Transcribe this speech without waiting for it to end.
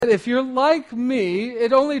If you're like me,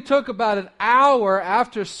 it only took about an hour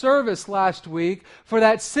after service last week for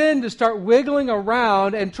that sin to start wiggling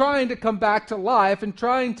around and trying to come back to life and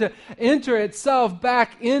trying to enter itself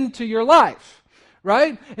back into your life,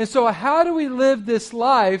 right? And so how do we live this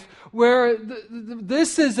life where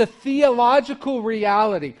this is a theological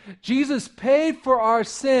reality? Jesus paid for our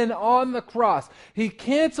sin on the cross. He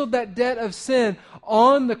canceled that debt of sin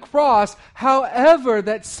on the cross. However,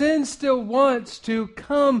 that sin still wants to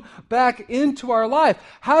come back into our life.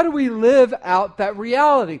 How do we live out that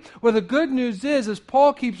reality? Well, the good news is, as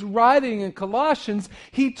Paul keeps writing in Colossians,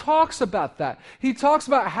 he talks about that. He talks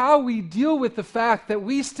about how we deal with the fact that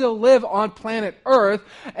we still live on planet Earth,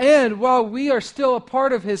 and while we are still a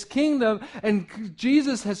part of his kingdom and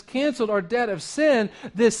Jesus has canceled our debt of sin,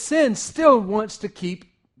 this sin still wants to keep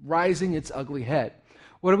rising its ugly head.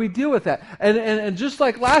 What do we deal with that? And just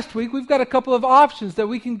like last week, we've got a couple of options that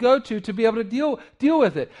we can go to be able to deal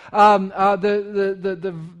with it.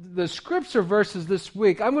 The scripture verses this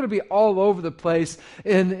week, I'm going to be all over the place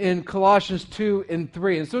in Colossians 2 and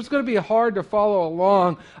 3. And so it's going to be hard to follow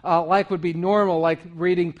along like would be normal, like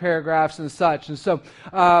reading paragraphs and such. And so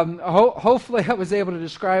hopefully I was able to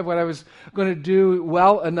describe what I was going to do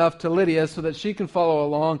well enough to Lydia so that she can follow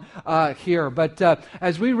along here. But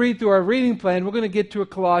as we read through our reading plan, we're going to get to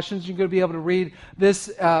Colossians. You're going to be able to read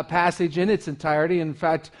this passage in its entirety. In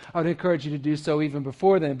fact, I would encourage you to do so even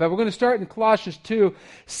before then. But we're going to start in Colossians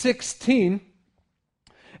 2:16.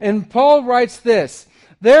 And Paul writes this: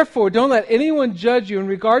 "Therefore, don't let anyone judge you in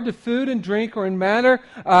regard to food and drink or in matter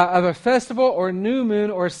of a festival or new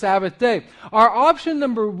moon or Sabbath day." Our option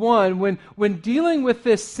number one when dealing with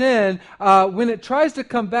this sin, when it tries to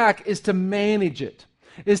come back, is to manage it,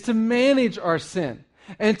 is to manage our sin.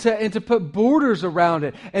 And to put borders around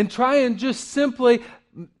it and try and just simply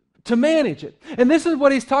to manage it. And this is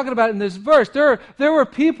what he's talking about in this verse. There were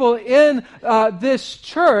people in this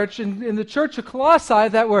church, in the church of Colossae,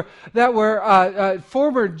 that were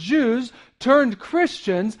former Jews turned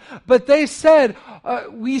Christians, but they said,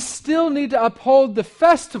 we still need to uphold the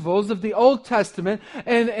festivals of the Old Testament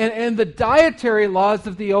and the dietary laws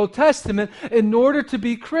of the Old Testament in order to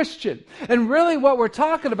be Christian. And really what we're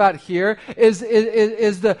talking about here is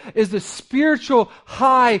the spiritual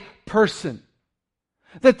high person.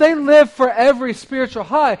 That they live for every spiritual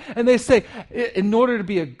high, and they say, in order to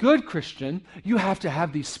be a good Christian, you have to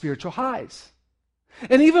have these spiritual highs.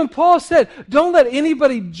 And even Paul said, don't let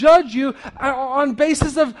anybody judge you on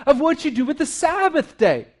basis of what you do with the Sabbath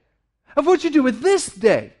day, of what you do with this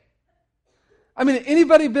day. I mean,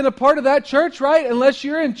 anybody been a part of that church, right? Unless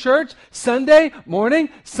you're in church Sunday morning,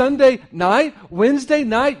 Sunday night, Wednesday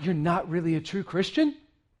night, you're not really a true Christian.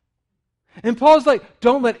 And Paul's like,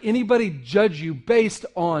 don't let anybody judge you based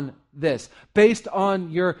on this, based on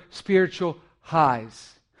your spiritual highs.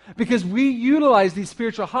 Because we utilize these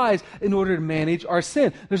spiritual highs in order to manage our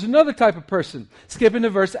sin. There's another type of person. Skipping to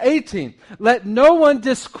verse 18. Let no one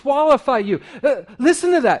disqualify you.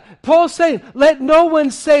 Listen to that. Paul's saying, let no one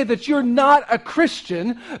say that you're not a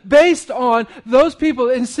Christian based on those people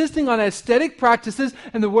insisting on aesthetic practices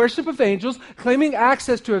and the worship of angels, claiming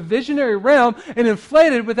access to a visionary realm and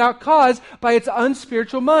inflated without cause by its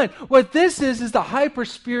unspiritual mind. What this is the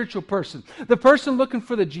hyper-spiritual person. The person looking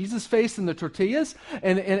for the Jesus face in the tortillas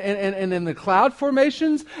and in the cloud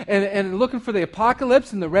formations and looking for the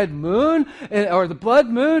apocalypse and the red moon or the blood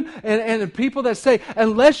moon and people that say,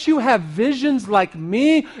 unless you have visions like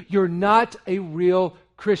me, you're not a real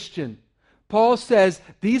Christian. Paul says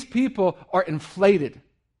these people are inflated.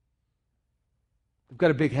 They've got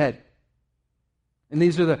a big head. And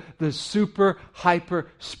these are the super hyper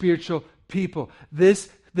spiritual people. This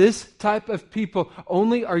type of people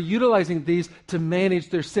only are utilizing these to manage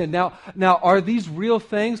their sin. Now, are these real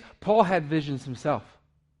things? Paul had visions himself.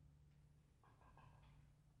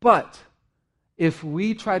 But if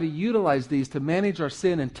we try to utilize these to manage our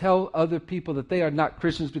sin and tell other people that they are not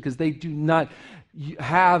Christians because they do not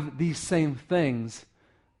have these same things,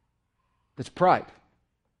 that's pride.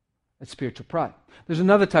 That's spiritual pride. There's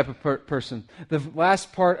another type of person. The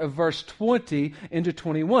last part of verse 20 into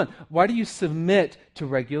 21. Why do you submit to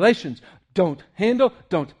regulations? Don't handle,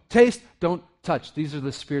 don't taste, don't touch. These are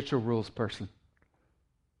the spiritual rules person.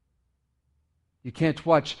 You can't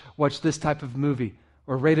watch this type of movie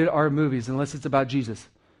or rated R movies unless it's about Jesus.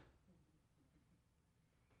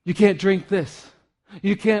 You can't drink this.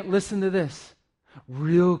 You can't listen to this.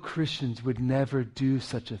 Real Christians would never do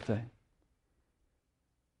such a thing.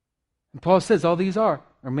 And Paul says all these are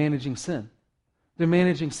managing sin. They're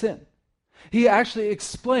managing sin. He actually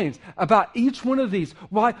explains about each one of these,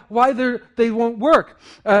 why they won't work.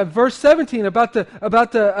 Verse 17 about the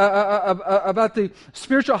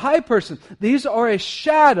spiritual high person. These are a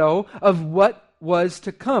shadow of what was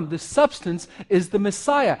to come. The substance is the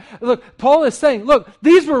Messiah. Look, Paul is saying, look,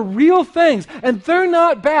 these were real things, and they're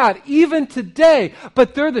not bad even today,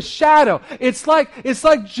 but they're the shadow. It's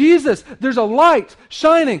like Jesus. There's a light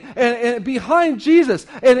shining and behind Jesus,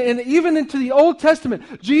 and even into the Old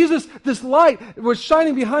Testament, Jesus, this light was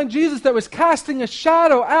shining behind Jesus that was casting a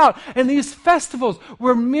shadow out, and these festivals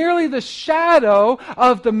were merely the shadow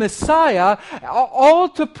of the Messiah, all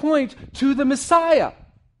to point to the Messiah.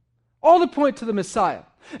 All to point to the Messiah.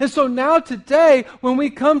 And so now today, when we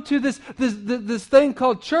come to this thing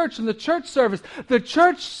called church and the church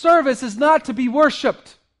service is not to be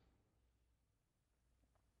worshipped.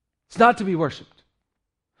 It's not to be worshipped.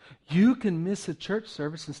 You can miss a church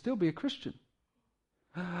service and still be a Christian.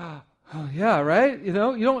 Oh, yeah, right? You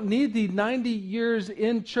know, you don't need the 90 years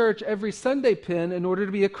in church every Sunday pin in order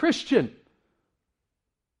to be a Christian.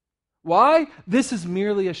 Why? This is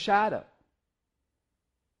merely a shadow.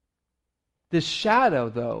 This shadow,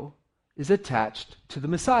 though, is attached to the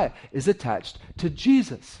Messiah, is attached to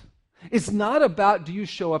Jesus. It's not about do you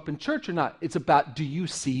show up in church or not. It's about do you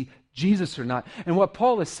see Jesus or not. And what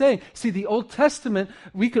Paul is saying, see, the Old Testament,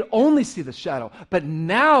 we could only see the shadow, but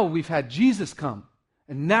now we've had Jesus come.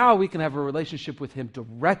 And now we can have a relationship with him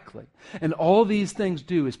directly. And all these things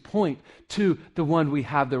do is point to the one we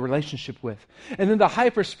have the relationship with. And then the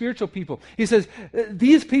hyper-spiritual people, he says,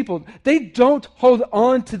 these people, they don't hold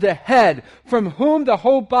on to the head, from whom the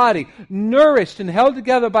whole body, nourished and held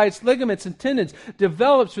together by its ligaments and tendons,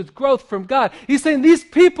 develops with growth from God. He's saying these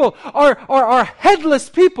people are headless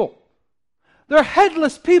people. They're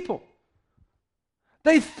headless people.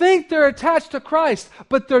 They think they're attached to Christ,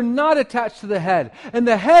 but they're not attached to the head. And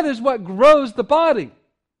the head is what grows the body.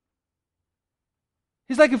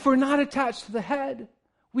 He's like, if we're not attached to the head,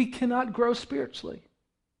 we cannot grow spiritually.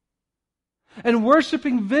 And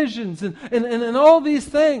worshiping visions and all these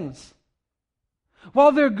things,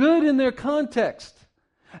 while they're good in their context,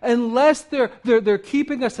 unless they're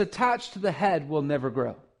keeping us attached to the head, we'll never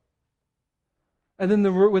grow. And then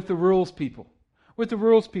with the rules people.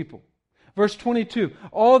 Verse 22,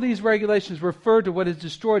 all these regulations refer to what is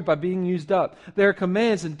destroyed by being used up. They are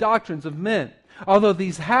commands and doctrines of men. Although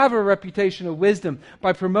these have a reputation of wisdom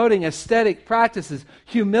by promoting aesthetic practices,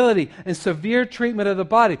 humility, and severe treatment of the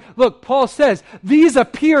body. Look, Paul says, these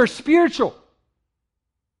appear spiritual.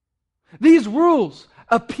 These rules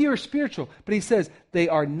appear spiritual. But he says, they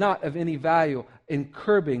are not of any value in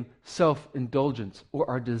curbing self-indulgence or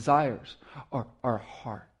our desires or our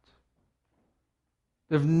heart.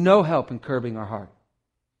 They have no help in curbing our heart.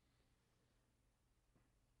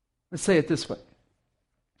 Let's say it this way.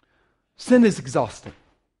 Sin is exhausting.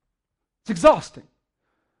 It's exhausting.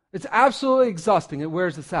 It's absolutely exhausting. It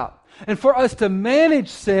wears us out. And for us to manage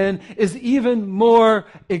sin is even more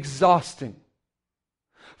exhausting.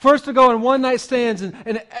 First to go on one-night stands and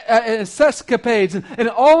sescapades and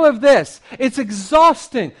all of this. It's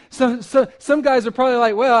exhausting. So some guys are probably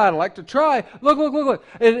like, well, I'd like to try. Look.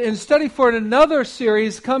 In study for another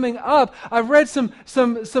series coming up, I've read some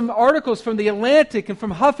articles from The Atlantic and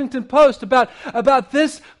from Huffington Post about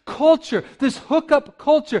this culture, this hookup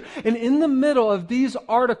culture. And in the middle of these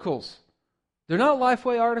articles, they're not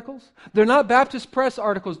Lifeway articles. They're not Baptist Press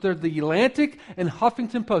articles. They're the Atlantic and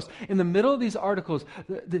Huffington Post. In the middle of these articles,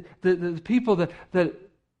 the people that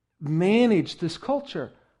manage this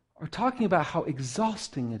culture are talking about how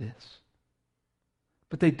exhausting it is.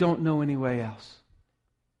 But they don't know any way else.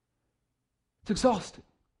 It's exhausting.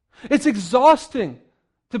 It's exhausting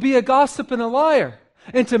to be a gossip and a liar.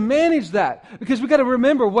 And to manage that, because we've got to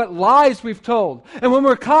remember what lies we've told. And when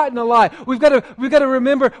we're caught in a lie, we've got to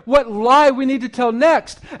remember what lie we need to tell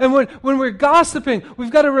next. And when we're gossiping, we've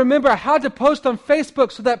got to remember how to post on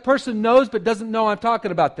Facebook so that person knows but doesn't know I'm talking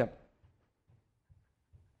about them.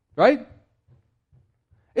 Right?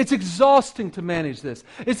 It's exhausting to manage this.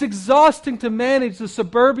 It's exhausting to manage the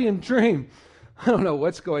suburban dream. I don't know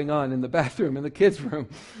what's going on in the bathroom, in the kids' room,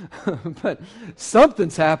 but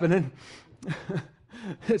something's happening.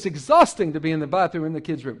 It's exhausting to be in the bathroom in the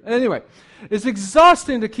kids' room. Anyway, it's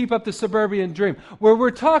exhausting to keep up the suburban dream, where we're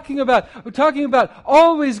talking about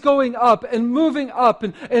always going up and moving up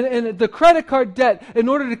and the credit card debt in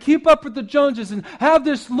order to keep up with the Joneses and have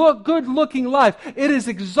this good-looking life. It is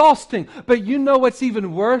exhausting. But you know what's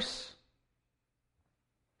even worse?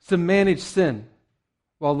 It's to manage sin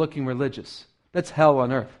while looking religious. That's hell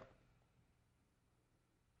on earth.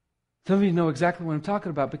 Some of you know exactly what I'm talking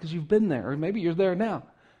about because you've been there, or maybe you're there now.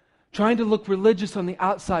 trying to look religious on the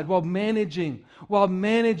outside while managing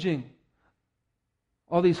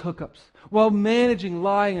all these hookups, while managing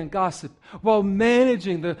lying and gossip, while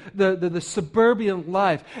managing the suburban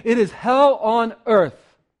life. It is hell on earth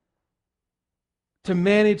to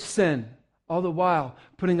manage sin, all the while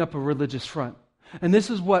putting up a religious front. And this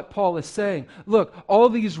is what Paul is saying. Look, all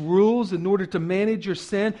these rules in order to manage your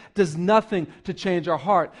sin does nothing to change our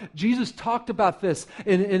heart. Jesus talked about this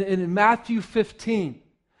in Matthew 15.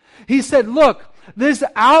 He said, look, this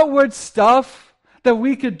outward stuff that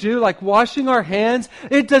we could do, like washing our hands,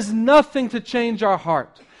 it does nothing to change our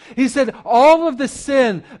heart. He said, all of the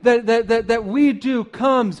sin that we do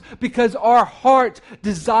comes because our heart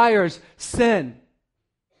desires sin.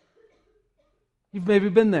 You've maybe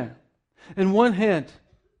been there. In one hand,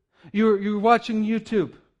 you're watching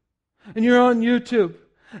YouTube, and you're on YouTube,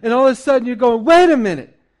 and all of a sudden you're going, wait a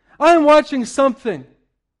minute, I'm watching something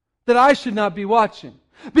that I should not be watching.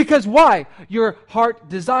 Because why? Your heart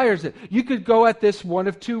desires it. You could go at this one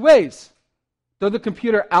of two ways. Throw the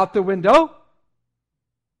computer out the window,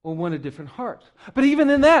 or want a different heart. But even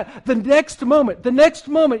in that, the next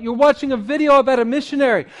moment, you're watching a video about a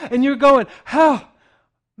missionary, and you're going,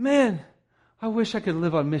 man, I wish I could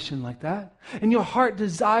live on mission like that. And your heart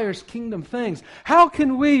desires kingdom things. How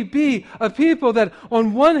can we be a people that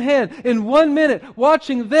on one hand, in 1 minute,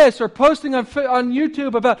 watching this or posting on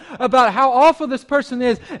YouTube about how awful this person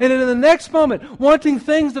is, and in the next moment, wanting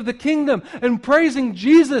things of the kingdom and praising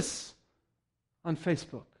Jesus on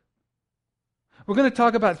Facebook? We're going to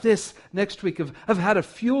talk about this next week, of how to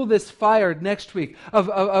fuel this fire next week,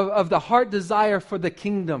 of the heart desire for the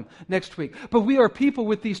kingdom next week. But we are people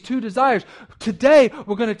with these two desires. Today,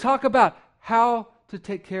 we're going to talk about how to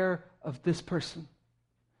take care of this person.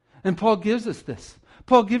 And Paul gives us this.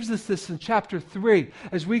 Paul gives us this in chapter 3.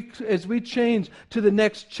 As we change to the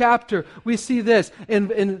next chapter, we see this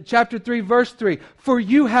in chapter 3, verse 3. For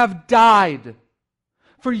you have died.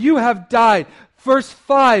 For you have died. Verse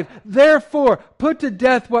 5, therefore, put to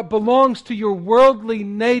death what belongs to your worldly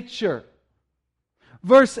nature.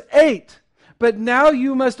 Verse 8, but now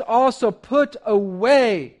you must also put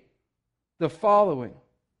away the following,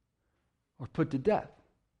 or put to death.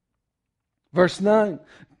 Verse 9,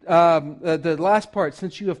 the last part,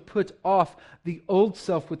 since you have put off the old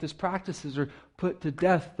self with its practices, or put to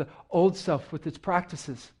death the old self with its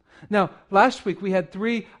practices. Now, last week we had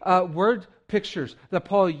 3 word pictures that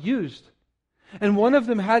Paul used. And one of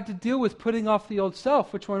them had to deal with putting off the old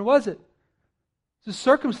self. Which one was it? It's the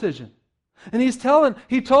circumcision. And he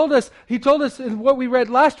told us in what we read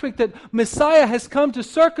last week that Messiah has come to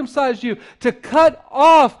circumcise you, to cut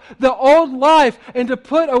off the old life and to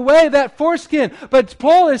put away that foreskin. But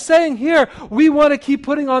Paul is saying here, we want to keep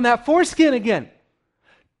putting on that foreskin again.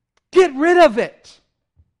 Get rid of it.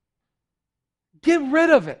 Get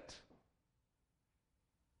rid of it.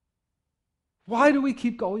 Why do we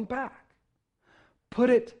keep going back? Put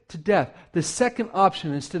it to death. The second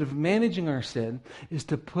option, instead of managing our sin, is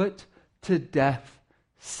to put to death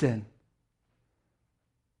sin.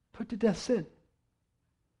 Put to death sin.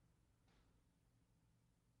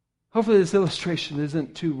 Hopefully this illustration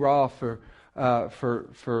isn't too raw for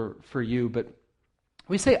you, but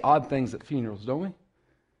we say odd things at funerals, don't we?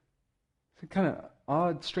 It's kind of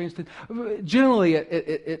odd, strange thing. Generally,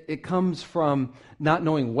 it comes from not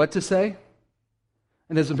knowing what to say.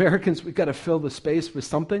 And as Americans, we've got to fill the space with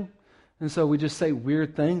something. And so we just say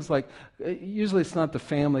weird things. Like, usually it's not the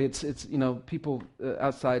family. It's people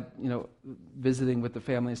outside, visiting with the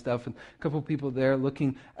family and stuff. And a couple of people there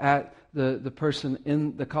looking at the person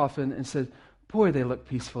in the coffin and said, boy, they look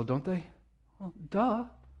peaceful, don't they? Well, duh.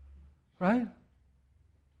 Right?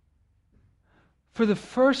 For the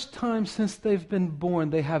first time since they've been born,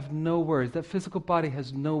 they have no worries. That physical body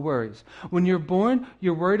has no worries. When you're born,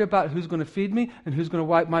 you're worried about who's going to feed me and who's going to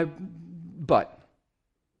wipe my butt.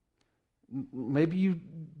 Maybe you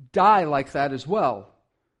die like that as well.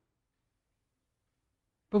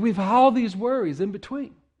 But we've all these worries in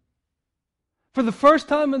between. For the first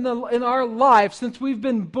time in our life since we've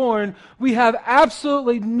been born, we have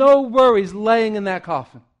absolutely no worries laying in that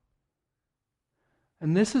coffin.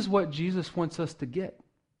 And this is what Jesus wants us to get.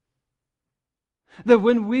 That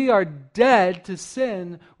when we are dead to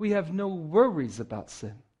sin, we have no worries about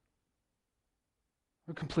sin.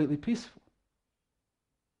 We're completely peaceful.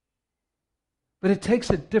 But it takes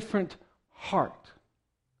a different heart.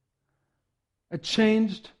 A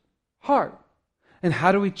changed heart. And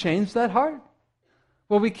how do we change that heart?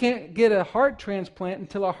 Well, we can't get a heart transplant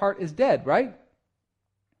until our heart is dead, right?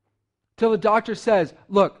 Till the doctor says,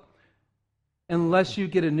 look, unless you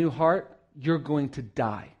get a new heart, you're going to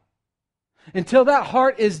die. Until that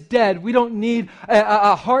heart is dead, we don't need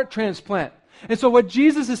a heart transplant. And so what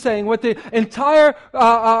Jesus is saying, what the entire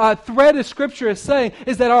thread of Scripture is saying,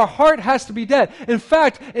 is that our heart has to be dead. In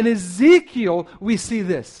fact, in Ezekiel, we see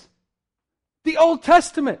this. The Old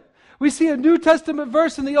Testament. We see a New Testament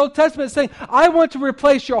verse in the Old Testament saying, I want to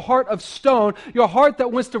replace your heart of stone, your heart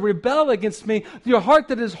that wants to rebel against me, your heart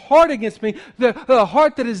that is hard against me, the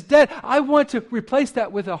heart that is dead. I want to replace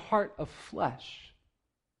that with a heart of flesh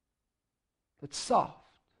that's soft,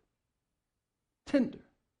 tender,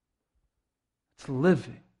 it's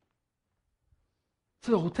living. It's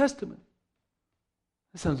the Old Testament.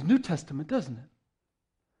 That sounds New Testament, doesn't it?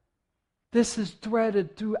 This is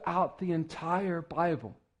threaded throughout the entire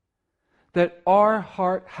Bible. That our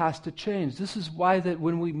heart has to change. This is why that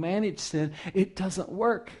when we manage sin, it doesn't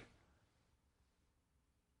work.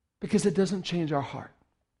 Because it doesn't change our heart.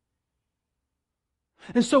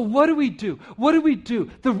 And so what do we do? What do we do?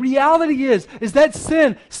 The reality is that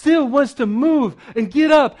sin still wants to move and get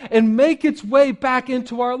up and make its way back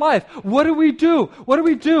into our life. What do we do? What do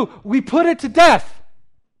we do? We put it to death.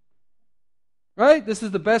 Right? This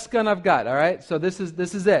is the best gun I've got, all right? So this is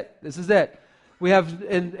it. This is it. We have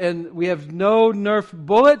and we have no Nerf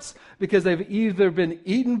bullets because they've either been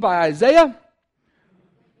eaten by Isaiah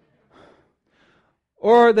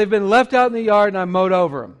or they've been left out in the yard and I mowed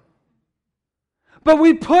over them. But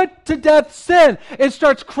we put to death sin. It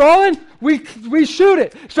starts crawling, we shoot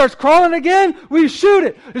it. It starts crawling again, we shoot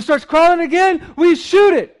it. It starts crawling again, we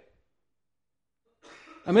shoot it.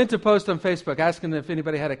 I meant to post on Facebook asking if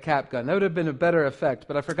anybody had a cap gun. That would have been a better effect,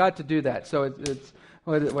 but I forgot to do that. So it's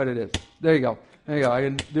what it is. There you go. There you go. I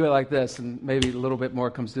can do it like this, and maybe a little bit more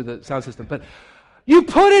comes through the sound system. But you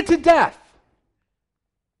put it to death.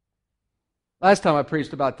 Last time I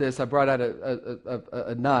preached about this, I brought out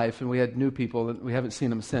a knife, and we had new people, and we haven't seen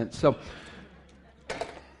them since. So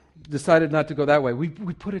decided not to go that way. We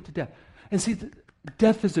put it to death. And see,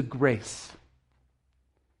 death is a grace.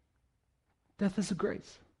 Death is a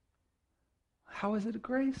grace. How is it a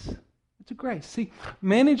grace? It's a grace. See,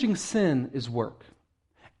 managing sin is work.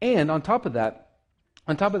 And on top of that,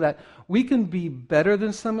 we can be better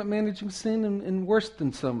than some at managing sin and worse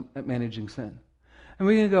than some at managing sin. And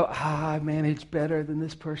we can go, I manage better than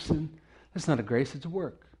this person. That's not a grace, it's a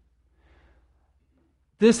work.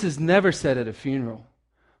 This is never said at a funeral.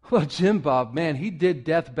 Well, Jim Bob, man, he did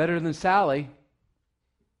death better than Sally.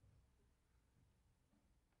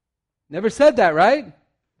 Never said that, right?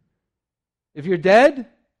 If you're dead,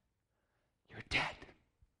 you're dead.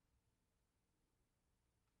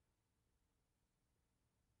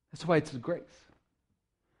 That's why it's a grace.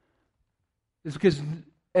 It's because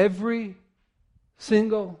every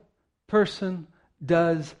single person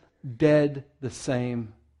does dead the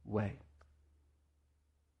same way.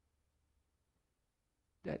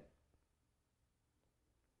 Dead.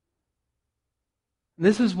 And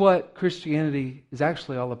this is what Christianity is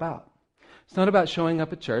actually all about. It's not about showing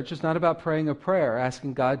up at church. It's not about praying a prayer,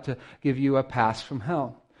 asking God to give you a pass from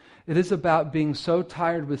hell. It is about being so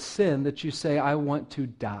tired with sin that you say, I want to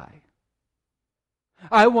die.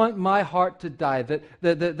 I want my heart to die.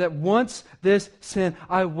 That once this sin,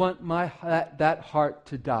 I want that heart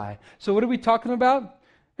to die. So what are we talking about?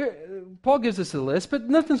 Paul gives us a list, but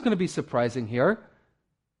nothing's going to be surprising here.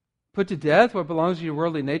 Put to death what belongs to your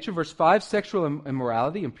worldly nature. Verse 5, sexual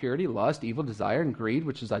immorality, impurity, lust, evil desire, and greed,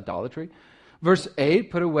 which is idolatry. Verse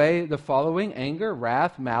 8, put away the following: anger,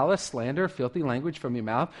 wrath, malice, slander, filthy language from your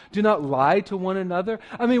mouth. Do not lie to one another.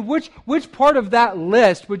 I mean, which part of that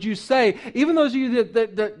list would you say, even those of you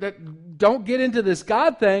that don't get into this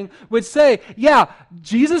God thing, would say, yeah,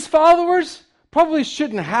 Jesus followers probably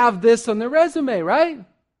shouldn't have this on their resume, right?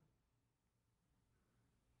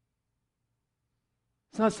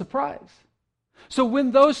 It's not a surprise. So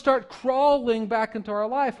when those start crawling back into our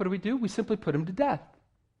life, what do? We simply put them to death.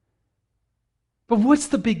 But what's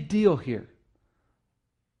the big deal here?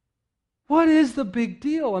 What is the big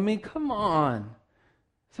deal? I mean, come on.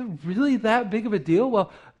 Is it really that big of a deal?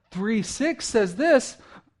 Well, 3:6 says this: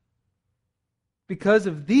 because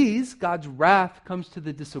of these, God's wrath comes to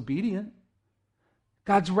the disobedient.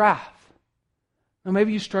 God's wrath. Now,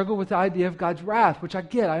 maybe you struggle with the idea of God's wrath, which I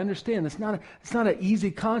get, I understand. It's not an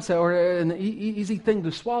easy concept or an easy thing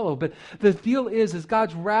to swallow. But the deal is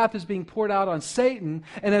God's wrath is being poured out on Satan,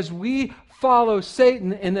 and as we follow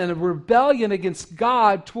Satan in a rebellion against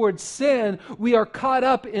God towards sin, we are caught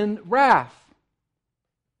up in wrath.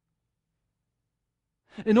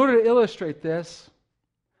 In order to illustrate this,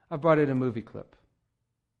 I brought in a movie clip.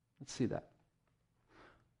 Let's see that.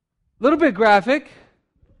 A little bit graphic,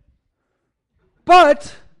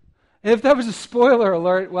 but If that was a spoiler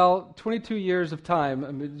alert, well, 22 years of time.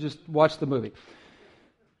 I mean, just watch the movie.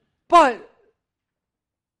 But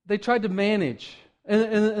they tried to manage,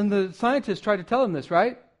 and the scientists tried to tell them this,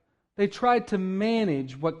 right? They tried to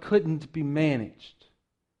manage what couldn't be managed.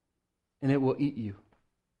 And it will eat you.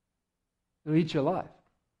 It will eat you alive.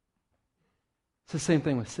 It's the same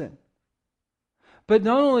thing with sin. But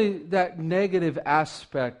not only that negative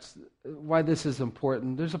aspect, why this is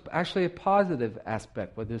important, there's actually a positive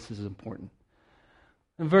aspect why this is important.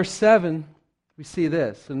 In verse 7, we see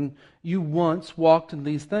this, and you once walked in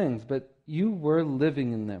these things, but you were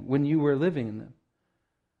living in them, when you were living in them.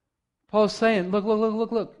 Paul's saying,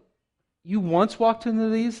 look. You once walked into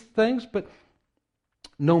these things, but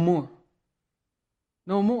no more.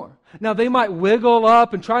 No more. Now, they might wiggle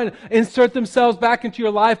up and try to insert themselves back into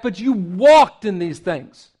your life, but you walked in these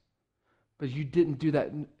things. But you didn't do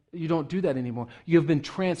that. You don't do that anymore. You have been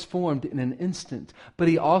transformed in an instant. But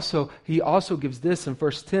he also gives this in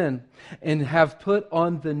verse 10, and have put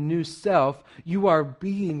on the new self. You are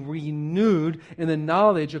being renewed in the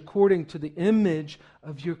knowledge according to the image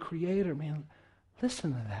of your Creator. Man,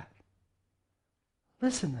 listen to that.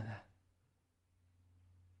 Listen to that.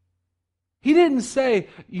 He didn't say,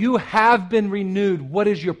 you have been renewed. What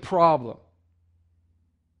is your problem?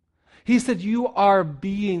 He said, you are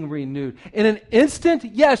being renewed. In an instant,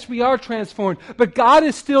 yes, we are transformed, but God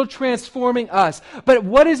is still transforming us. But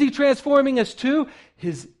what is He transforming us to?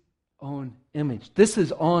 His own image. This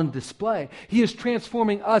is on display. He is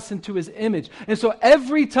transforming us into His image. And so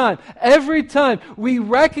every time we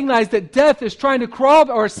recognize that death is trying to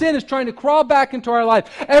crawl, or sin is trying to crawl back into our life,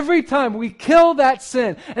 every time we kill that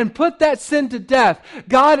sin and put that sin to death,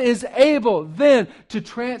 God is able then to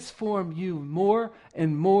transform you more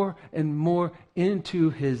and more and more into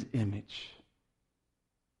His image.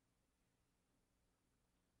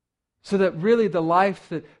 So that really the life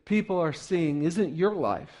that people are seeing isn't your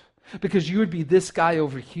life. Because you would be this guy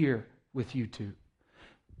over here with you two.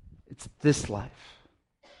 It's this life.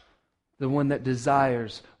 The one that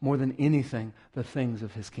desires more than anything the things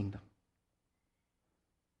of His kingdom.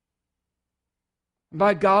 And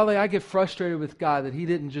by golly, I get frustrated with God that He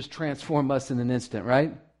didn't just transform us in an instant,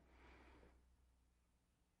 right?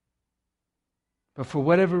 But for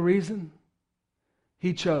whatever reason,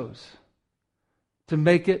 He chose to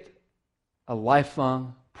make it a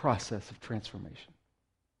lifelong process of transformation.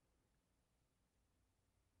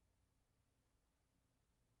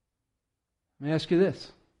 Let me ask you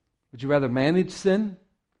this. Would you rather manage sin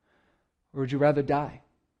or would you rather die?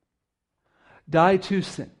 Die to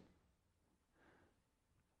sin.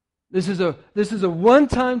 This is a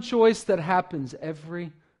one-time choice that happens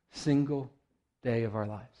every single day of our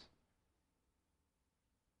lives.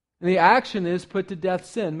 And the action is put to death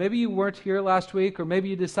sin. Maybe you weren't here last week, or maybe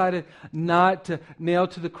you decided not to nail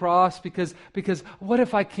to the cross because what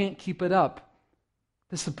if I can't keep it up?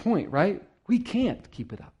 That's the point, right? We can't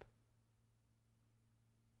keep it up.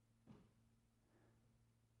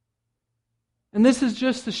 And this is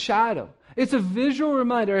just a shadow. It's a visual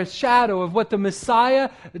reminder, a shadow of what the Messiah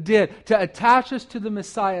did to attach us to the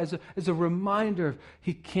Messiah as a reminder of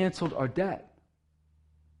He canceled our debt.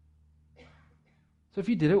 So if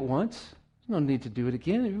you did it once, there's no need to do it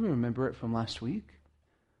again. You remember it from last week.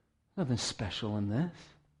 Nothing special in this.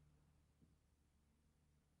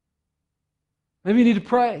 Maybe you need to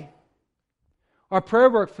pray. Our prayer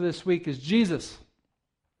work for this week is, Jesus,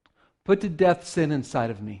 put to death sin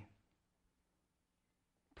inside of me.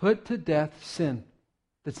 Put to death sin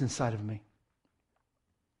that's inside of me.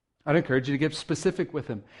 I'd encourage you to get specific with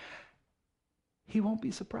Him. He won't be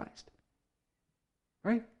surprised.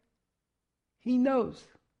 Right? He knows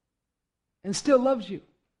and still loves you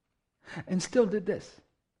and still did this.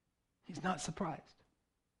 He's not surprised.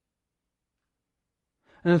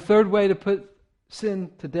 And the third way to put sin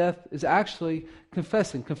to death is actually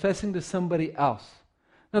confessing to somebody else.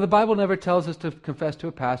 Now, the Bible never tells us to confess to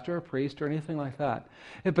a pastor or a priest or anything like that.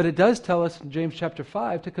 But it does tell us in James chapter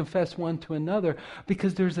 5 to confess one to another,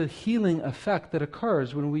 because there's a healing effect that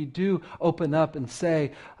occurs when we do open up and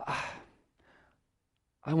say,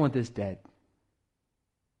 I want this dead.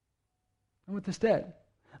 I want this dead.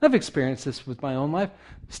 I've experienced this with my own life.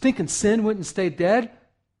 Stinking sin wouldn't stay dead,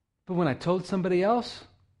 but when I told somebody else,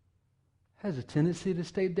 it has a tendency to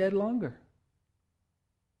stay dead longer.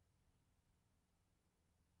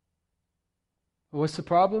 Well, what's the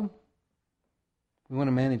problem? We want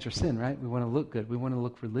to manage our sin, right? We want to look good. We want to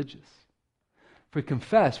look religious. If we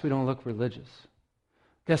confess, we don't look religious.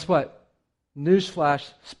 Guess what? Newsflash,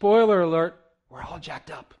 spoiler alert, we're all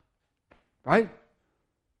jacked up. Right?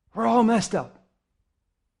 We're all messed up.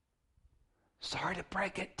 Sorry to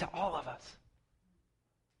break it to all of us.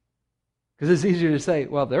 Because it's easier to say,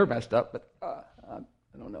 well, they're messed up, but I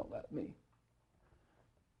don't know about me.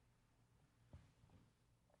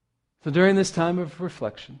 So during this time of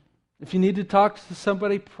reflection, if you need to talk to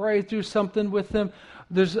somebody, pray through something with them.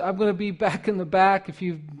 I'm going to be back in the back. If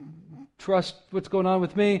you trust what's going on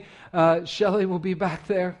with me, Shelley will be back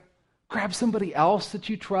there. Grab somebody else that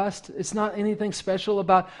you trust. It's not anything special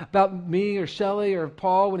about me or Shelley or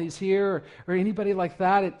Paul when he's here or anybody like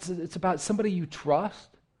that. It's about somebody you trust.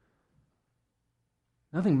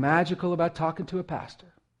 Nothing magical about talking to a pastor.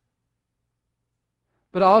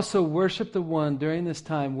 But also worship the one during this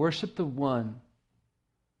time. Worship the one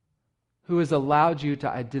who has allowed you to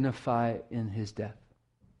identify in his death.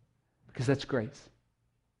 Because that's grace.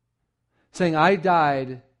 Saying, I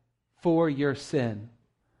died for your sin,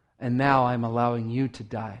 and now I'm allowing you to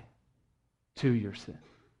die to your sin.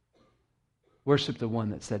 Worship the one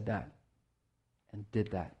that said that and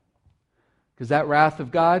did that. Because that wrath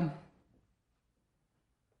of God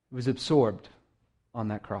was absorbed on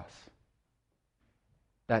that cross.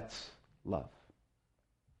 That's love.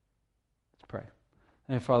 Let's pray.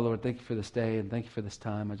 And Father, Lord, thank you for this day and thank you for this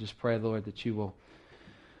time. I just pray, Lord, that you will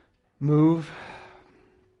move,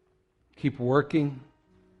 keep working,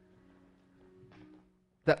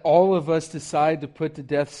 that all of us decide to put to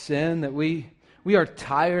death sin, that we are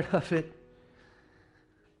tired of it.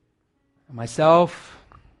 Myself,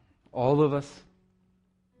 all of us.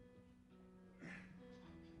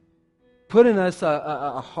 Put in us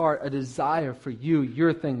a heart, a desire for you,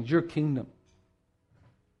 your things, your kingdom.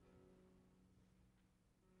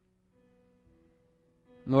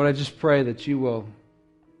 Lord, I just pray that you will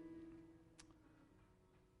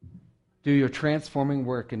do your transforming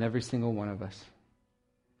work in every single one of us.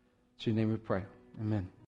 In your name we pray. Amen.